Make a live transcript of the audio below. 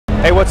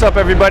Hey, what's up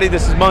everybody?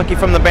 This is Munky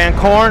from the band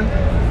Korn.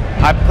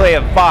 I play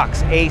a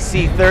VOX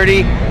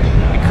AC30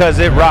 because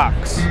it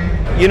rocks.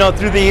 You know,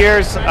 through the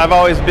years, I've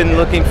always been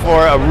looking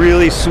for a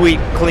really sweet,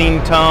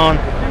 clean tone,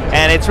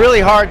 and it's really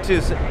hard to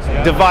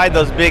divide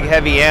those big,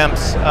 heavy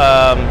amps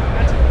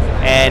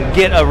and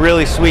get a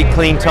really sweet,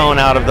 clean tone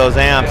out of those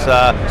amps,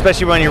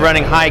 especially when you're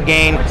running high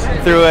gain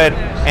through it,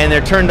 and they're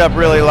turned up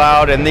really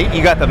loud, and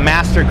you got the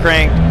master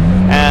crank.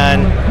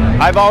 And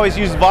I've always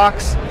used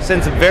VOX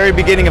since the very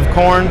beginning of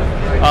Korn.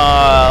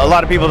 A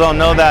lot of people don't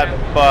know that,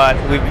 but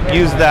we've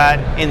used that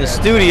in the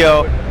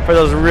studio for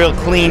those real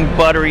clean,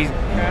 buttery,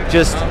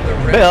 just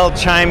bell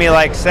chimey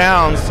like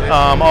sounds,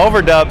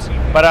 overdubs.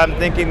 But I'm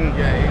thinking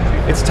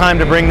it's time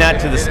to bring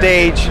that to the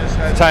stage.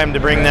 It's time to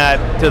bring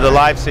that to the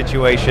live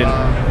situation.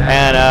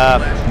 And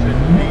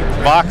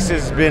VOX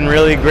has been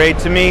really great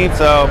to me,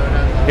 so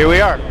here we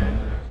are.